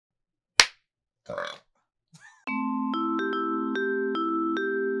Hello,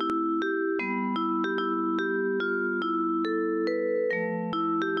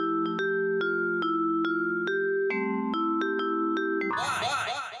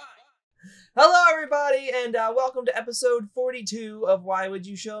 everybody, and welcome to episode 42 of Why Would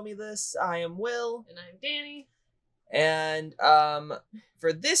You Show Me This? I am Will. And I'm Dani. And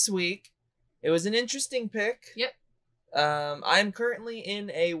for this week, it was an interesting pick. Yep. I'm currently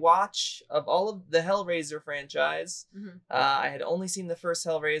in a watch of all of the Hellraiser franchise. Mm-hmm. I had only seen the first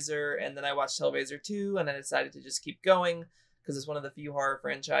Hellraiser, and then I watched Hellraiser 2, and I decided to just keep going because it's one of the few horror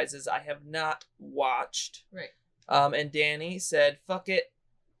franchises I have not watched. Right. And Dani said, fuck it.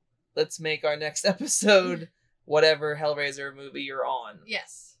 Let's make our next episode whatever Hellraiser movie you're on.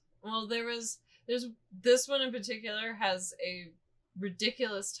 Yes. Well, there's this one in particular has a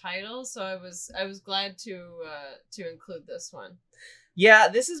ridiculous title, so I was glad to include this one. Yeah,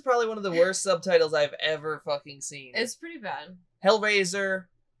 this is probably one of the worst subtitles I've ever fucking seen. It's pretty bad. Hellraiser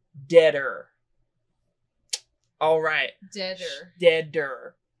Deader. All right.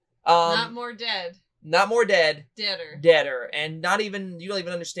 Deader. Not more dead. Not more dead. Deader. And you don't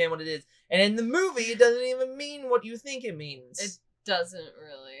even understand what it is. And in the movie, it doesn't even mean what you think it means. It doesn't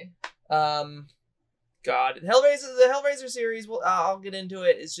really. God. The Hellraiser series, well, I'll get into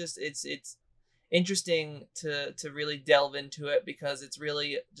it. It's just, it's interesting to really delve into it because it's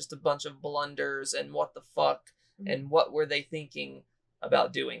really just a bunch of blunders and what the fuck and what were they thinking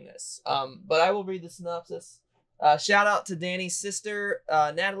about doing this. But I will read the synopsis. Shout out to Dani's sister,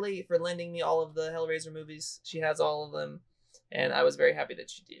 Natalie, for lending me all of the Hellraiser movies. She has all of them, and I was very happy that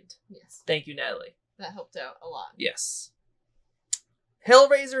she did. Yes. Thank you, Natalie. That helped out a lot. Yes.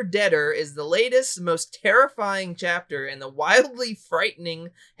 Hellraiser Deader is the latest, most terrifying chapter in the wildly frightening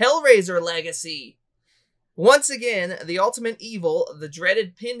Hellraiser legacy. Once again, the ultimate evil, the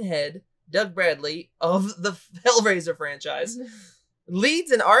dreaded Pinhead, Doug Bradley, of the Hellraiser franchise, leads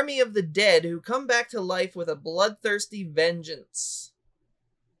an army of the dead who come back to life with a bloodthirsty vengeance.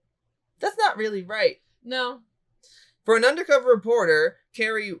 That's not really right. No. For an undercover reporter,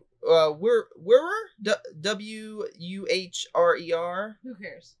 Carrie Wuhrer, W-U-H-R-E-R. Who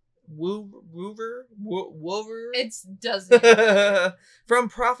cares? Woover? It doesn't. From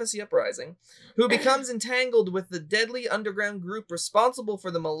Prophecy Uprising, who becomes entangled with the deadly underground group responsible for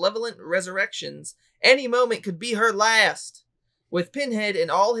the malevolent resurrections. Any moment could be her last. With Pinhead in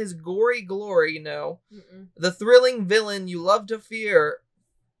all his gory glory, the thrilling villain you love to fear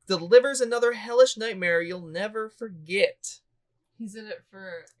delivers another hellish nightmare you'll never forget. He's in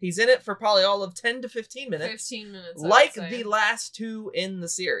it for probably all of 10 to 15 minutes. 15 minutes. Like the last two in the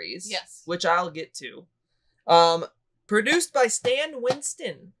series. Yes. Which I'll get to. Produced by Stan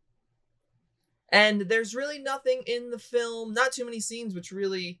Winston. And there's really nothing in the film, not too many scenes which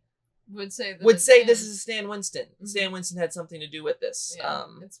really would say this is Stan Winston. Mm-hmm. Stan Winston had something to do with this. Yeah,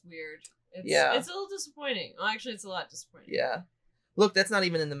 it's weird. It's a little disappointing. Well, actually, it's a lot disappointing. Yeah. Look, that's not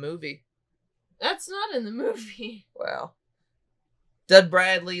even in the movie. That's not in the movie. Wow. Doug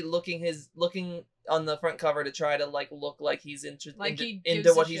Bradley looking on the front cover to try to look like he's into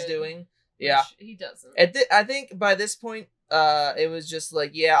what he's doing. Yeah, he doesn't. I think by this point, it was just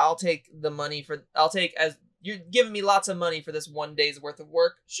like, yeah, I'll take as you're giving me lots of money for this one day's worth of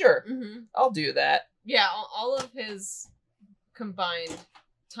work. Sure, I'll do that. Yeah, all of his combined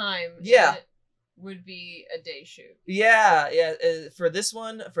time. Yeah. Would be a day shoot. Yeah. For this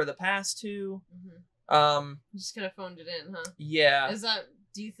one, for the past two. You just kind of phoned it in, huh? Yeah.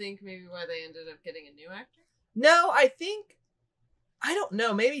 Do you think maybe why they ended up getting a new actor? No, I don't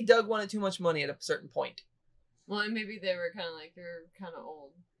know. Maybe Doug wanted too much money at a certain point. Well, and maybe they were kind of like, you're kind of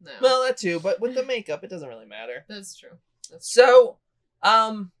old now. Well, that too, but with the makeup, it doesn't really matter. That's true. So,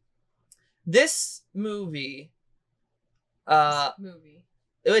 this movie, It's a movie.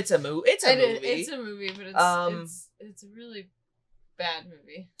 It's a movie, but it's a really bad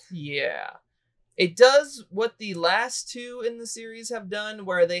movie. Yeah. It does what the last two in the series have done,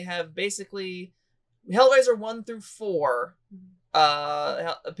 where they have basically Hellraiser 1 through 4.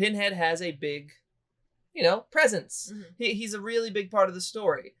 Pinhead has a big, presence. He's a really big part of the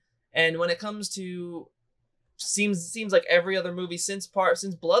story. And when it comes to seems like every other movie since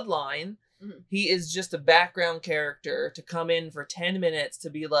Bloodline, he is just a background character to come in for 10 minutes to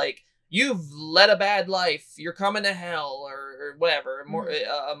be like, you've led a bad life, you're coming to hell, or whatever,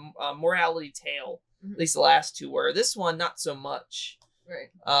 a morality tale. At least the last two were. This one, not so much. Right.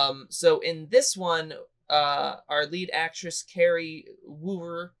 So in this one, our lead actress, Carrie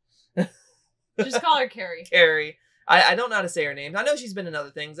Wuhrer. Just call her Carrie. Carrie. I don't know how to say her name. I know she's been in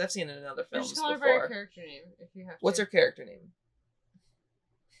other things. I've seen her in other films before. Just call her by her character name, if you have to. What's her character name?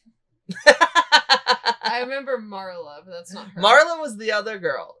 remember Marla, but that's not her. Marla was the other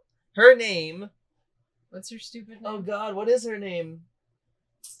girl. Her name. What's her stupid name? Oh God, what is her name?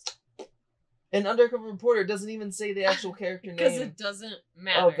 An undercover reporter doesn't even say the actual character name. Because it doesn't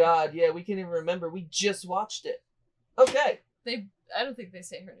matter. Oh God, yeah, we can't even remember. We just watched it. Okay. I don't think they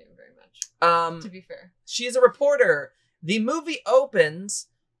say her name very much. To be fair. She's a reporter. The movie opens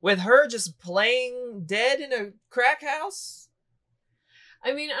with her just playing dead in a crack house.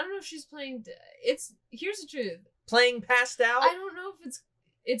 I mean, I don't know if she's playing. Here's the truth. Playing passed out. I don't know if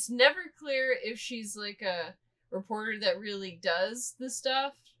it's never clear if she's like a reporter that really does the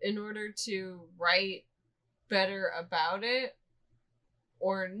stuff in order to write better about it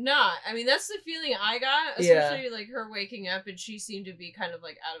or not. I mean, that's the feeling I got, especially like her waking up and she seemed to be kind of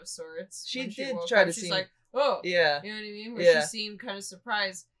like out of sorts. She did woke try up. to She's seem like, oh, yeah, you know what I mean? Where she seemed kind of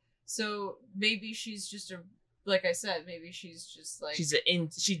surprised. So maybe she's just like I said, maybe she's just like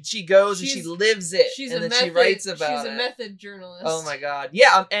she goes and she lives it. She's and a then method, she writes about it. She's a method journalist. Oh my God,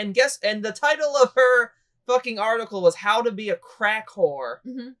 yeah, and the title of her fucking article was "How to Be a Crack Whore."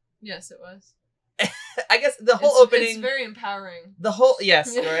 Mm-hmm. Yes, it was. I guess the whole opening. It's very empowering.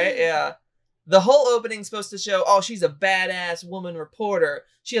 Yes, right, yeah. The whole opening's supposed to show, oh, she's a badass woman reporter.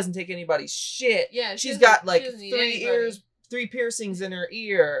 She doesn't take anybody's shit. Yeah, she's got like 3 piercings in her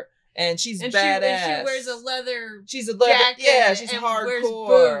ear. And she's badass. And she wears a leather. She's a leather. Jacket Yeah, she's and hardcore.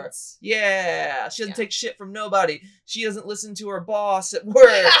 Wears boots. Yeah, she doesn't take shit from nobody. She doesn't listen to her boss at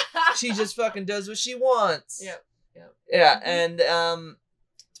work. She just fucking does what she wants. Yep. Yeah, and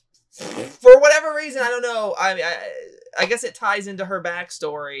for whatever reason, I don't know. I guess it ties into her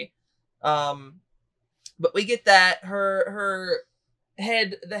backstory. But we get that the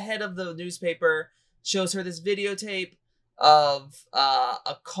head of the newspaper shows her this videotape of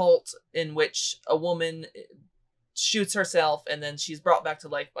a cult in which a woman shoots herself and then she's brought back to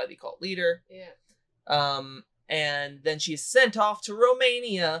life by the cult leader. Yeah. And then she's sent off to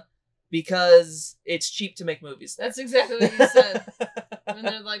Romania because it's cheap to make movies there. That's exactly what you said. When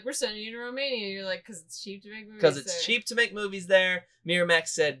they're like, we're sending you to Romania, you're like, because it's cheap to make movies there. Because it's cheap to make movies there. Miramax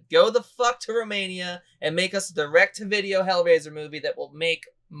said, go the fuck to Romania and make us a direct-to-video Hellraiser movie that will make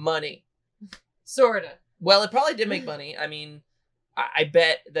money. Sorta. Well, it probably did make money. I mean, I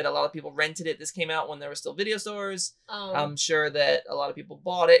bet that a lot of people rented it. This came out when there were still video stores. I'm sure that a lot of people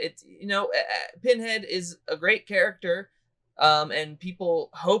bought it. It's, Pinhead is a great character, and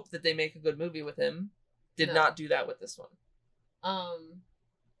people hope that they make a good movie with him. Did not do that with this one. I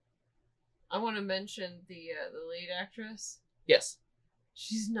want to mention the lead actress. Yes.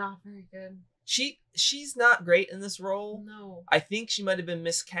 She's not very good. She's not great in this role. No. I think she might have been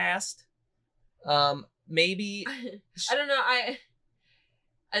miscast. Maybe I don't know. I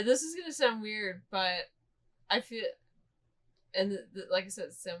this is gonna sound weird, but I feel, and like I said,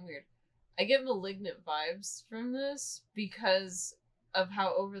 it sounds weird. I get Malignant vibes from this because of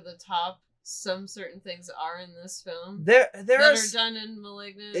how over the top some certain things are in this film. There are done in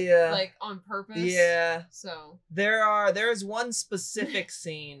Malignant, like on purpose. Yeah. So there's one specific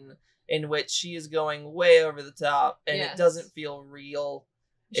scene in which she is going way over the top, and it doesn't feel real.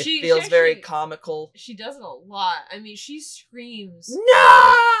 It feels very comical. She does it a lot. I mean, she screams.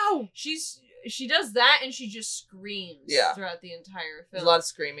 No! She does that, and she just screams throughout the entire film. There's a lot of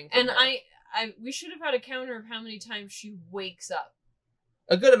screaming. And we should have had a counter of how many times she wakes up.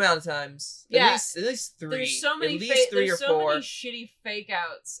 A good amount of times. Yeah. At least 3. There's so many at least 3 or 4. There's so many shitty fake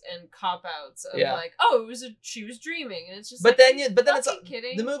outs and cop outs of like, oh, she was dreaming, and it's just. But then it's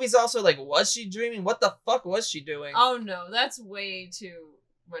kidding. The movie's also like, was she dreaming? What the fuck was she doing? Oh no, that's way too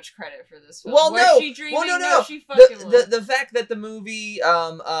much credit for this film. Well, was she dreaming? No. She fucking was. The fact that the movie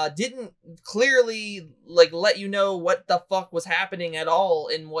didn't clearly like let you know what the fuck was happening at all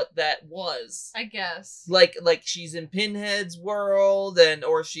in what that was. I guess. Like she's in Pinhead's world,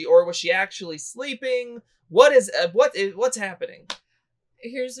 or was she actually sleeping? What's happening?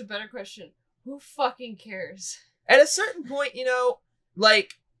 Here's a better question. Who fucking cares? At a certain point,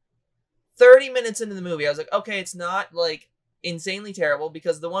 like 30 minutes into the movie, I was like, okay, it's not like insanely terrible,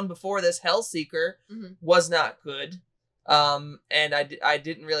 because the one before this, Hellseeker, was not good, and I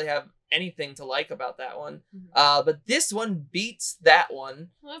didn't really have anything to like about that one, but this one beats that one.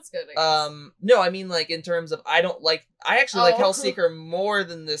 Well, that's good, I guess. No, I mean, like, in terms of, I actually like Hellseeker more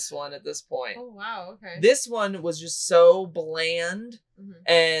than this one at this point. Oh wow, okay. This one was just so bland,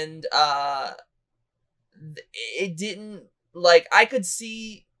 and it didn't, like, I could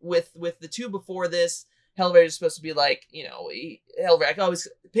see with the 2 before this, Hellraiser is supposed to be like,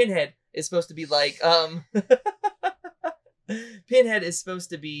 Pinhead is supposed to be like, Pinhead is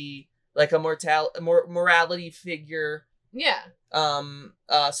supposed to be like a morality figure Yeah.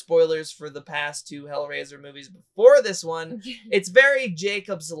 Spoilers for the past 2 Hellraiser movies before this one. It's very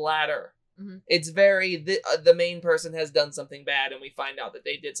Jacob's Ladder. Mm-hmm. It's very the main person has done something bad, and we find out that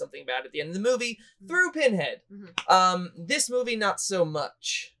they did something bad at the end of the movie through Pinhead. Mm-hmm. This movie not so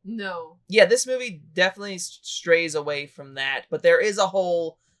much. No. Yeah, this movie definitely strays away from that, but there is a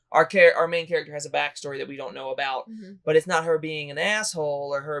whole our main character has a backstory that we don't know about, but it's not her being an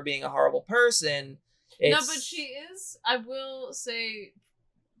asshole or her being a horrible person. No, but she is, I will say,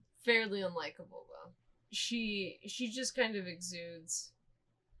 fairly unlikable though. She just kind of exudes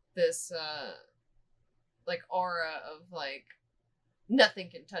this like aura of like nothing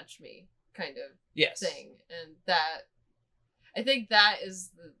can touch me kind of thing, and that I think that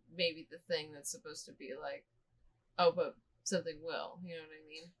is maybe the thing that's supposed to be like, oh, but something will, you know what I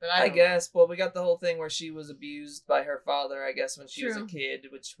mean? But I guess know. Well, we got the whole thing where she was abused by her father, I guess, when she was a kid,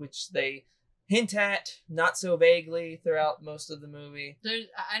 which they hint at not so vaguely throughout most of the movie.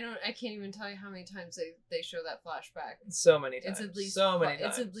 I can't even tell you how many times they show that flashback. So many times. It's at least times.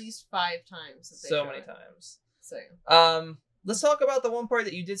 It's at least 5 times that they so show many it. times. So let's talk about the one part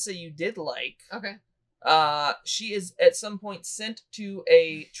that you did say you did like. Okay. She is at some point sent to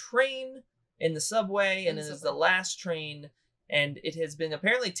a train in the subway, and it is the last train, and it has been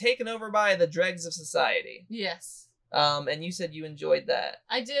apparently taken over by the dregs of society. Yes. And you said you enjoyed that.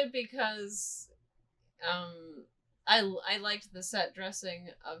 I did because I liked the set dressing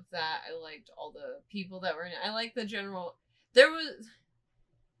of that. I liked all the people that were in it. I liked the general. There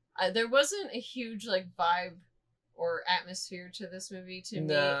wasn't a huge like vibe or atmosphere to this movie to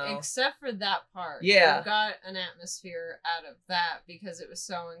me, except for that part. Yeah, you got an atmosphere out of that because it was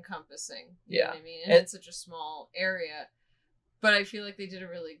so encompassing. You know what I mean? And it's such a small area, but I feel like they did a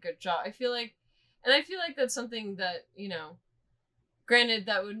really good job. I feel like that's something that, you know, granted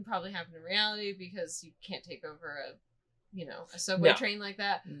that wouldn't probably happen in reality because you can't take over a subway train like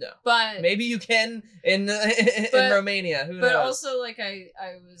that. No, but maybe you can in Romania. Who knows? But also, like I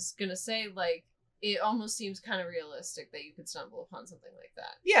was gonna say, like it almost seems kind of realistic that you could stumble upon something like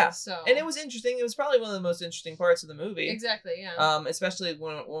that. Yeah. So, and it was interesting. It was probably one of the most interesting parts of the movie. Exactly. Yeah. Especially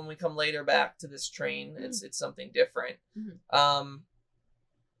when we come later back to this train, it's something different.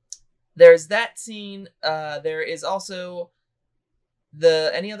 There's that scene. There is also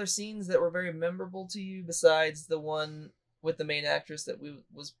any other scenes that were very memorable to you besides the one with the main actress that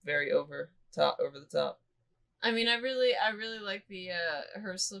was very over the top. I mean, I really like the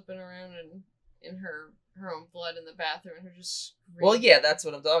her slipping around in her own blood in the bathroom and her just screaming. Well, yeah, that's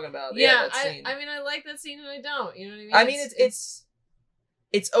what I'm talking about. Yeah, that scene. I mean, I like that scene and I don't. You know what I mean? I mean,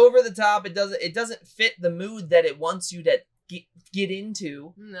 it's over the top. It doesn't fit the mood that it wants you to get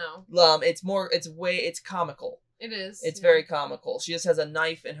into. No. It's comical. It is. It's very comical. She just has a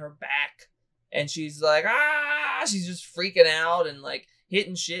knife in her back and she's like, she's just freaking out and like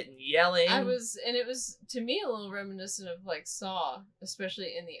hitting shit and yelling. It was to me a little reminiscent of like Saw,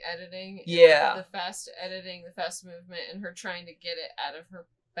 especially in the editing. Yeah. The fast editing, the fast movement, and her trying to get it out of her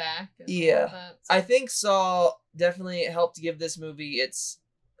back. And yeah. All that. So. I think Saw definitely helped give this movie its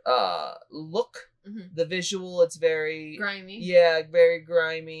look. The visual, it's very grimy. Yeah, very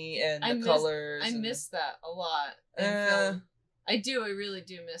grimy, and colors. I miss that a lot in film. I really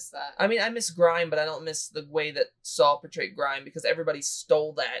do miss that. I mean, I miss grime, but I don't miss the way that Saw portrayed grime because everybody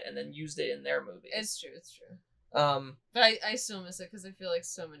stole that and then used it in their movies. It's true. But I still miss it because I feel like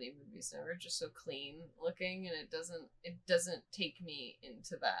so many movies now are just so clean looking, and it doesn't take me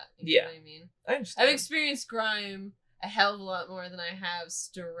into that. You know what I mean? I understand. I've experienced grime a hell of a lot more than I have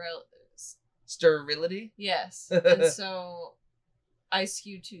sterility. Yes, and so I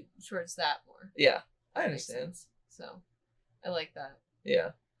skew towards that more. Yeah, I understand. So I like that.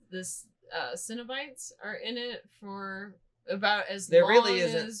 Yeah. This Cenobites are in it for about as there long really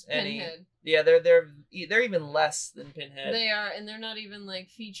as isn't Pinhead. Any. Yeah, they're even less than Pinhead. They are, and they're not even like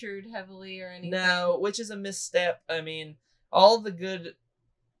featured heavily or anything. No, which is a misstep. I mean, all the good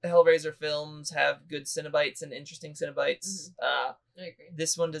Hellraiser films have good Cenobites and interesting Cenobites. I agree.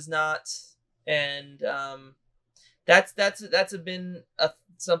 This one does not, and that's been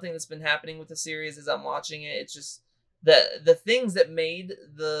something that's been happening with the series as I'm watching it. It's just the things that made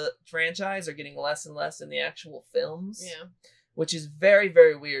the franchise are getting less and less in the actual films. Yeah, which is very,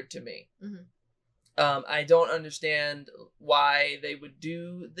 very weird to me. I don't understand why they would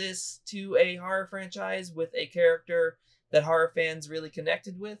do this to a horror franchise with a character that horror fans really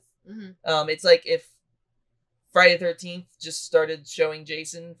connected with. It's like if Friday the 13th just started showing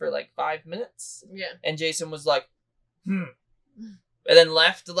Jason for like 5 minutes. Yeah. And Jason was like, and then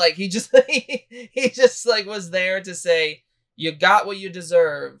left. Like he just like was there to say, you got what you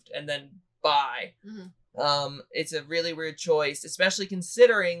deserved, and then bye. It's a really weird choice, especially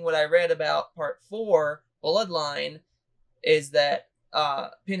considering what I read about Part 4, Bloodline, is that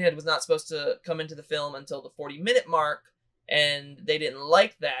Pinhead was not supposed to come into the film until the 40-minute mark, and they didn't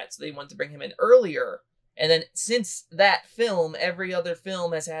like that, so they wanted to bring him in earlier. And then since that film, every other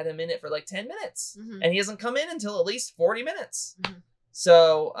film has had him in it for like 10 minutes. And he hasn't come in until at least 40 minutes.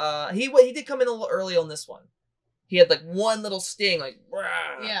 So he did come in a little early on this one. He had like one little sting, like,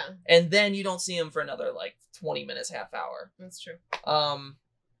 rah, yeah. And then you don't see him for another like 20 minutes, half hour. That's true.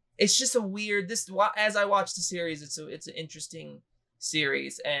 It's just a weird, as I watch the series, it's an interesting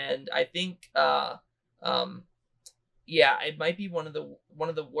series. And I think, yeah, it might be one of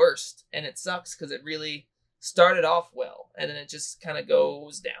the worst, and it sucks because it really started off well, and then it just kind of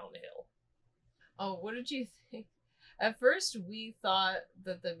goes downhill. Oh, what did you think? At first, we thought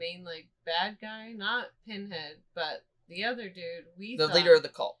that the main like bad guy, not Pinhead, but the other dude, the leader of the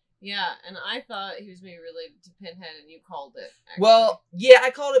cult. Yeah, and I thought he was maybe related to Pinhead, and you called it. Actually. Well, yeah,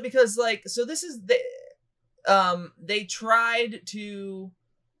 I called it because like this is they tried to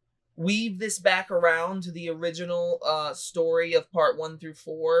weave this back around to the original story of part 1 through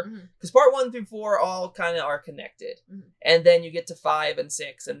 4, because part 1 through 4 all kind of are connected, and then you get to 5 and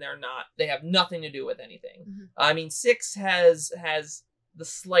 6 and they have nothing to do with anything. I mean, 6 has the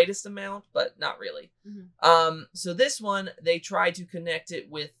slightest amount, but not really. So this one, they try to connect it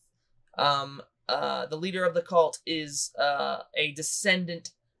with the leader of the cult is a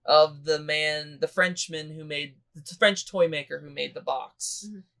descendant of the Frenchman who made the French toy maker who made the box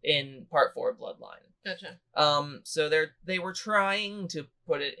in part 4 Bloodline. Gotcha. So they were trying to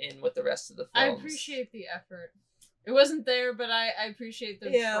put it in with the rest of the films. I appreciate the effort. It wasn't there, but I appreciate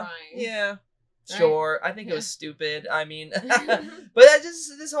them trying. Yeah. Right? Sure. I think it was stupid. I mean, but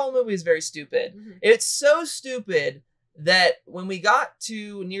this whole movie is very stupid. It's so stupid that when we got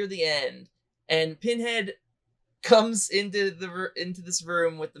to near the end and Pinhead comes into this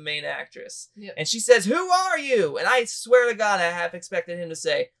room with the main actress, and she says, "Who are you?" And I swear to God, I half expected him to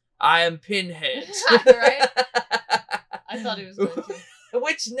say, "I am Pinhead." Right? I thought he was going to.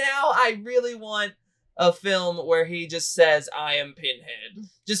 Which now I really want a film where he just says, "I am Pinhead,"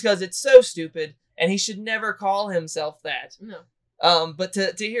 just because it's so stupid, and he should never call himself that. No. But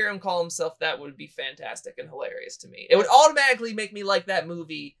to hear him call himself that would be fantastic and hilarious to me. It would automatically make me like that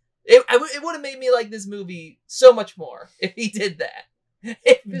movie. It would have made me like this movie so much more if he did that.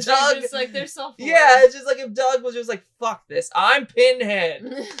 If Doug, just like they're self-aware. Yeah, it's just like if Doug was just like, "Fuck this, I'm Pinhead,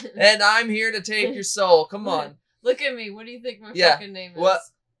 and I'm here to take your soul. Come on, look at me. What do you think my fucking name is?" What?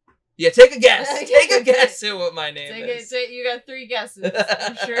 Yeah, take a guess. Take a guess at what my name is. You got 3 guesses.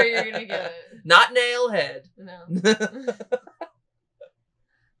 I'm sure you're gonna get it. Not Nailhead. No.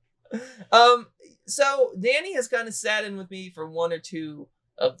 So Dani has kind of sat in with me for 1 or 2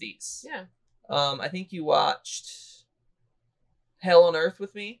 of these. Yeah. I think you watched Hell on Earth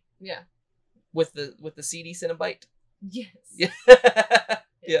with me. Yeah. With the CD Cinebite. Yes. Yeah.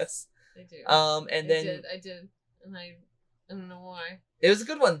 Yes. I do. And then I did, and I don't know why. It was a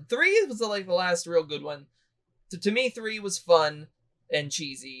good one. 3 was the last real good one. To me, 3 was fun and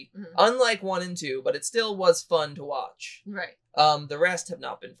cheesy, unlike 1 and 2, but it still was fun to watch. Right. The rest have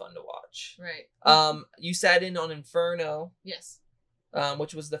not been fun to watch. Right. You sat in on Inferno. Yes.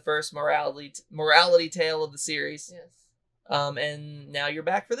 Which was the first morality tale of the series. Yes. And now you're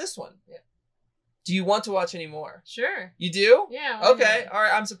back for this one. Yeah. Do you want to watch any more? Sure. You do? Yeah. Okay. All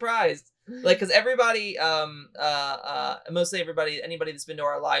right. I'm surprised. Like, because everybody, mostly everybody, anybody that's been to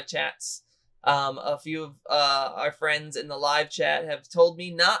our live chats, a few of our friends in the live chat have told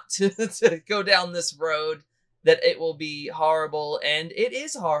me not to go down this road, that it will be horrible, and it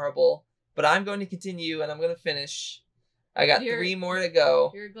is horrible, but I'm going to continue and I'm going to finish. I got 3 more to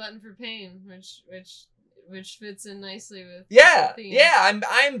go. You're a glutton for pain, which fits in nicely with the theme.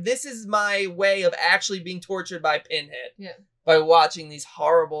 Yeah. This is my way of actually being tortured by Pinhead. Yeah. By watching these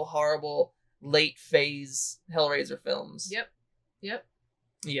horrible, horrible late phase Hellraiser films. Yep.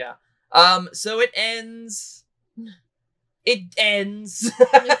 Yeah. So it ends. It ends.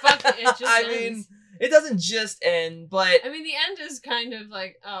 It just I ends. mean, it doesn't just end, but I mean, the end is kind of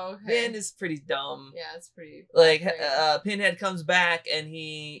like, oh, okay. The end is pretty dumb. Yeah, it's pretty like Pinhead comes back and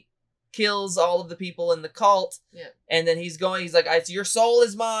he kills all of the people in the cult. Yeah. And then he's like, "Your soul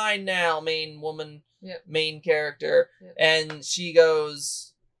is mine now," main character. Yep. And she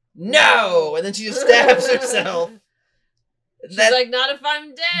goes, "No!" And then she just stabs herself. She's like, "Not if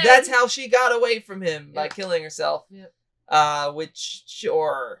I'm dead." That's how she got away from him, by killing herself. Yep. Which,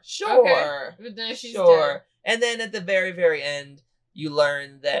 sure. Okay. But now she's dead. And then at the very, very end, you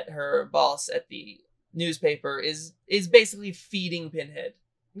learn that her boss at the newspaper is basically feeding Pinhead.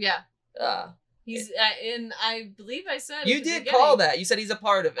 Yeah. He's and I believe I said you did call that. You said he's a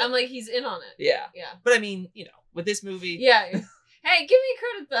part of it. I'm like, he's in on it. Yeah. Yeah. But I mean, you know, with this movie. Yeah. Hey, give me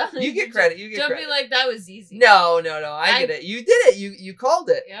credit though. You get credit. You get Don't credit. be like, that was easy. No. I get it. You did it. You called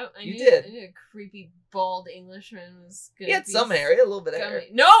it. Yep. I knew a creepy bald Englishman was gonna He had some hair. He had a little bit of hair.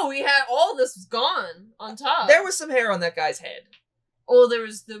 No, we had all this was gone on top. There was some hair on that guy's head. Oh, there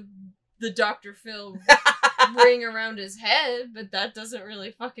was the Dr. Phil ring around his head, but that doesn't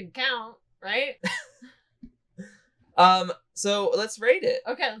really fucking count, right? So let's rate it.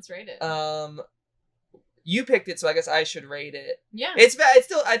 Okay, let's rate it. You picked it, so I guess I should rate it. Yeah. It's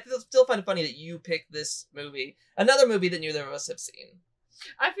still I still find it funny that you picked this movie, another movie that neither of us have seen.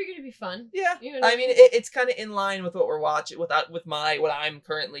 I figured it'd be fun. Yeah, you know what I mean it's kind of in line with what we're watching, what I'm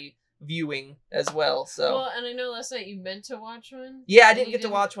currently viewing as well. So well, and I know last night you meant to watch one. Yeah, I didn't get to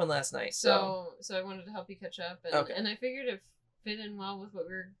watch one last night. So I wanted to help you catch up, and okay. And I figured it fit in well with what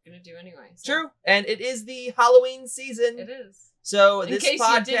we were gonna do anyway. So. True, and it is the Halloween season. It is. So this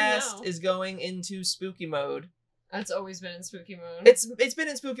podcast is going into spooky mode. It's always been in spooky mode. It's been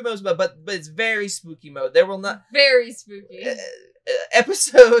in spooky mode, but it's very spooky mode. There will not very spooky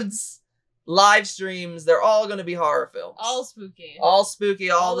episodes, live streams. They're all going to be horror films. All spooky. All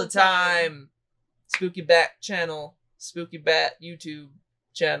spooky all the time. Spooky Bat channel. Spooky Bat YouTube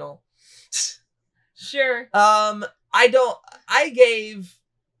channel. Sure. I gave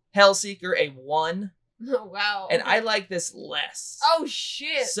Hellseeker a 1. Oh, wow. And I like this less. Oh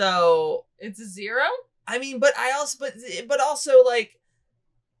shit. So it's a 0? I mean, but also like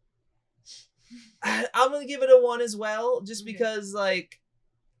I'm gonna give it a 1 as well, just because like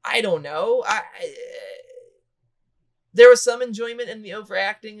I don't know. There was some enjoyment in the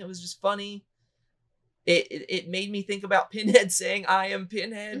overacting. It was just funny. It made me think about Pinhead saying "I am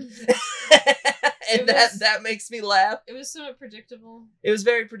Pinhead," and that makes me laugh. It was somewhat predictable. It was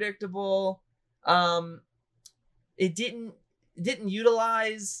very predictable. It didn't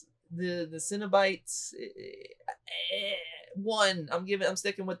utilize the Cenobites. 1. I'm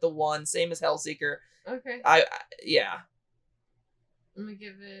sticking with the 1, same as Hellseeker. Okay. Yeah. I'm gonna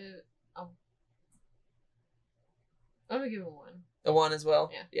give it a 1. A 1 as well.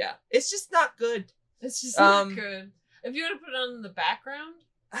 Yeah. Yeah. It's just not good. It's just not good. If you want to put it on in the background,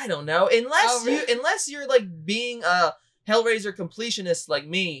 I don't know. Unless you're like being a Hellraiser completionist like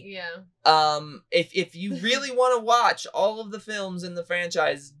me. Yeah. If you really want to watch all of the films in the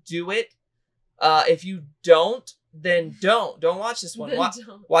franchise, do it. If you don't, then don't watch this one.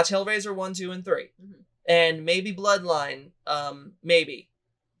 Watch Hellraiser 1, 2, and 3, and maybe Bloodline. Maybe,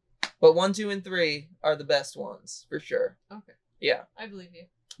 but 1, 2, and 3 are the best ones for sure. Okay. Yeah. I believe you.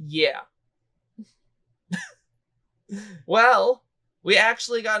 Yeah. Well. We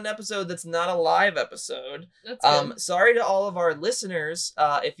actually got an episode that's not a live episode. That's good. Sorry to all of our listeners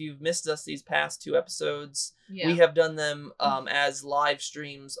if you've missed us these past 2 episodes. Yeah. We have done them as live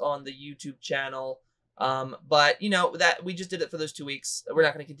streams on the YouTube channel. But you know that we just did it for those 2 weeks. We're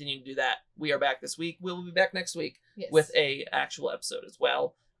not going to continue to do that. We are back this week. We'll be back next week with a actual episode as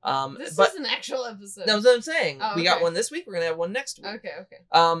well. This is an actual episode. That's what I'm saying. Oh, we got one this week. We're gonna have one next week. Okay.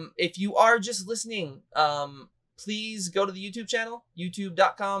 If you are just listening, please go to the YouTube channel,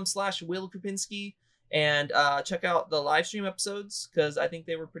 youtube.com/Will Krupinski, and check out the live stream episodes because I think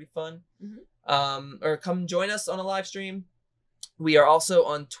they were pretty fun. Or come join us on a live stream. We are also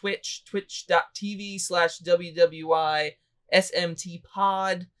on Twitch,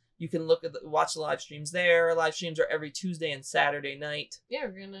 twitch.tv/WWISMTpod. You can watch the live streams there. Our live streams are every Tuesday and Saturday night. Yeah,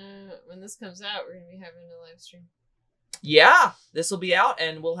 when this comes out, we're gonna be having a live stream. Yeah, this will be out,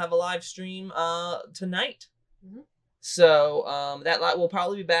 and we'll have a live stream tonight. So that will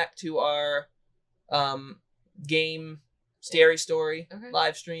probably be back to our game Scary Story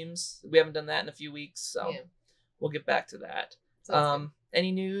live streams. We haven't done that in a few weeks, so we'll get back to that.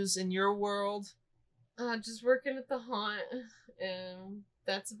 Any news in your world? Just working at the haunt, and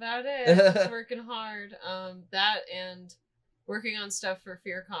that's about it. Just working hard. That and working on stuff for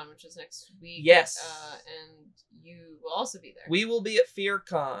FearCon, which is next week. Yes. And you will also be there. We will be at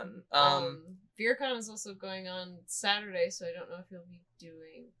FearCon. FearCon is also going on Saturday, so I don't know if you'll be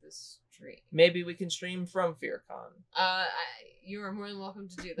doing the stream. Maybe we can stream from FearCon. You are more than welcome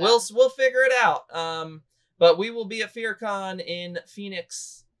to do that. We'll figure it out. But we will be at FearCon in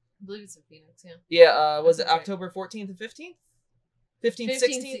Phoenix. I believe it's in Phoenix, yeah. Yeah, was it October 14th and 15th? 15th,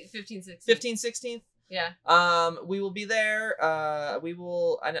 16th? 15th, 16th. 15th, 16th? Yeah. We will be there. We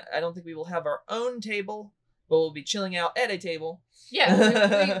will, I don't think we will have our own table, but we'll be chilling out at a table.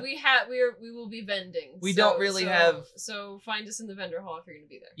 Yeah, we will be vending. We don't really have. So find us in the vendor hall if you're going to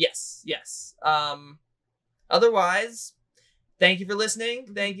be there. Yes. Otherwise, thank you for listening.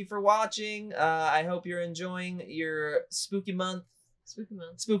 Thank you for watching. I hope you're enjoying your spooky month.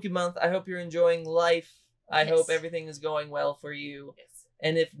 Spooky month. I hope you're enjoying life. I hope everything is going well for you. Yes.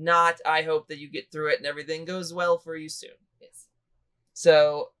 And if not, I hope that you get through it and everything goes well for you soon. Yes.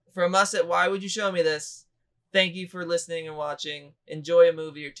 So, from us at Why Would You Show Me This, thank you for listening and watching. Enjoy a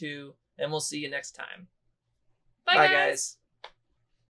movie or two, and we'll see you next time. Bye guys.